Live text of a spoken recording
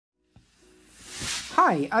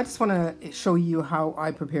Hi, I just want to show you how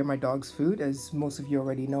I prepare my dog's food. As most of you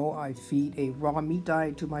already know, I feed a raw meat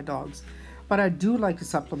diet to my dogs, but I do like to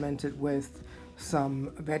supplement it with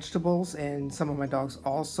some vegetables, and some of my dogs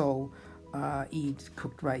also eat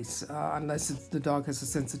cooked rice. The dog has a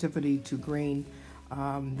sensitivity to grain,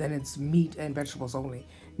 then it's meat and vegetables only.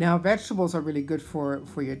 Now, vegetables are really good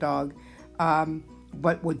for your dog.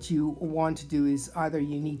 But what you want to do is either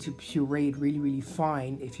you need to puree it really, really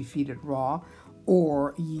fine if you feed it raw,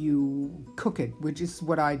 or you cook it, which is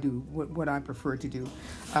what I do, what I prefer to do.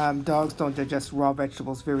 Dogs don't digest raw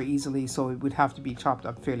vegetables very easily, so it would have to be chopped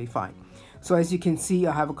up fairly fine. So as you can see,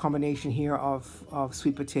 I have a combination here of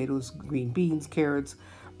sweet potatoes, green beans, carrots,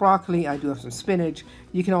 broccoli. I do have some spinach.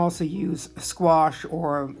 You can also use squash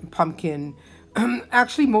or pumpkin.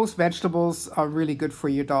 Actually, most vegetables are really good for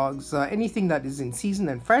your dogs. Anything that is in season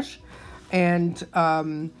and fresh, and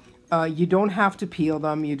you don't have to peel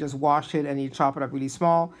them. You just wash it and you chop it up really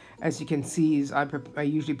small. As you can see, I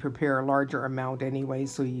usually prepare a larger amount anyway,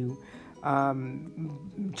 so you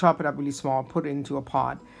chop it up really small, put it into a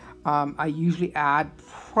pot. I usually add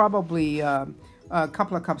probably a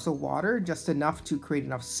couple of cups of water, just enough to create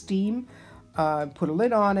enough steam. Put a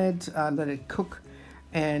lid on it, let it cook.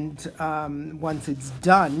 And once it's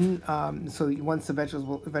done, so once the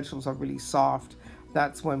vegetables are really soft,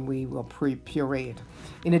 that's when we will puree it.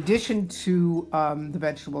 In addition to the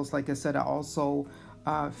vegetables, like I said, I also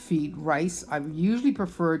feed rice. I usually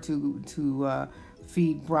prefer to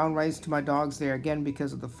feed brown rice to my dogs there, again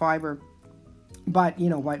because of the fiber, but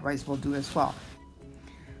white rice will do as well.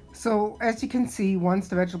 So as you can see, once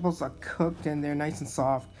the vegetables are cooked and they're nice and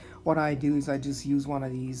soft, what I do is I just use one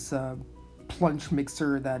of these plunge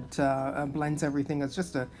mixer that blends everything. It's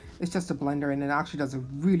just a blender, and it actually does a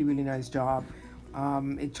really, really nice job.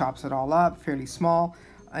 It chops it all up fairly small,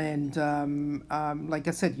 and like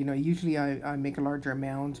I said, usually I make a larger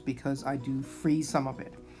amount because I do freeze some of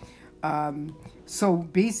it. So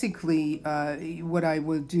basically, what I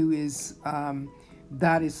will do is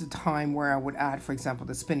that is the time where I would add, for example,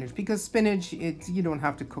 the spinach, because spinach, you don't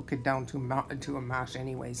have to cook it down to a mash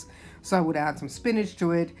anyways. So I would add some spinach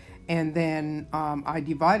to it, and then I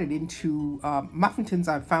divide it into muffin tins.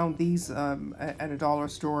 I found these at a dollar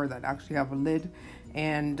store that actually have a lid,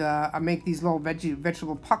 and I make these little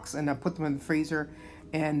vegetable pucks, and I put them in the freezer,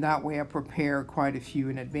 and that way I prepare quite a few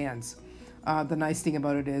in advance. The nice thing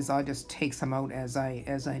about it is I just take some out as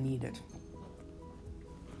I need it.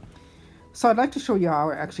 So I'd like to show you how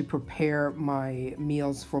I actually prepare my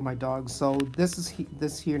meals for my dogs. So this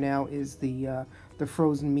here now is the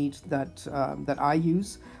frozen meat that I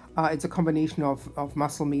use. It's a combination of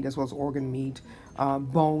muscle meat as well as organ meat,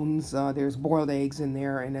 bones. There's boiled eggs in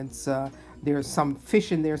there, and there's some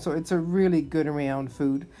fish in there. So it's a really good around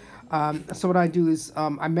food. So what I do is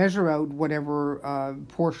I measure out whatever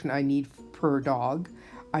portion I need per dog.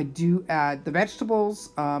 I do add the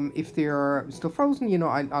vegetables if they're still frozen.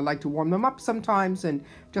 I like to warm them up sometimes, and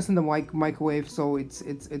just in the microwave, so it's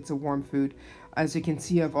a warm food. As you can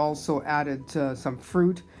see, I've also added some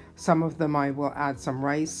fruit. Some of them I will add some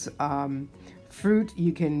rice. Fruit,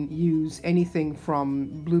 you can use anything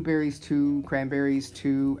from blueberries to cranberries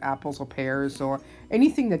to apples or pears, or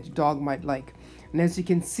anything that your dog might like. And as you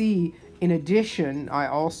can see, in addition, I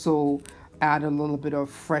also add a little bit of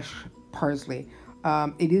fresh parsley.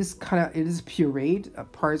 It is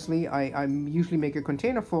pureed parsley. I usually make a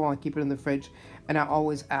container full, I keep it in the fridge, and I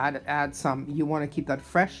always add some. You want to keep that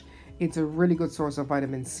fresh. It's a really good source of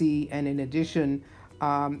vitamin C, and in addition,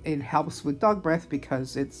 it helps with dog breath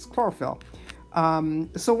because it's chlorophyll.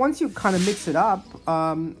 So once you kind of mix it up,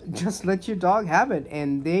 just let your dog have it,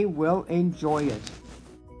 and they will enjoy it.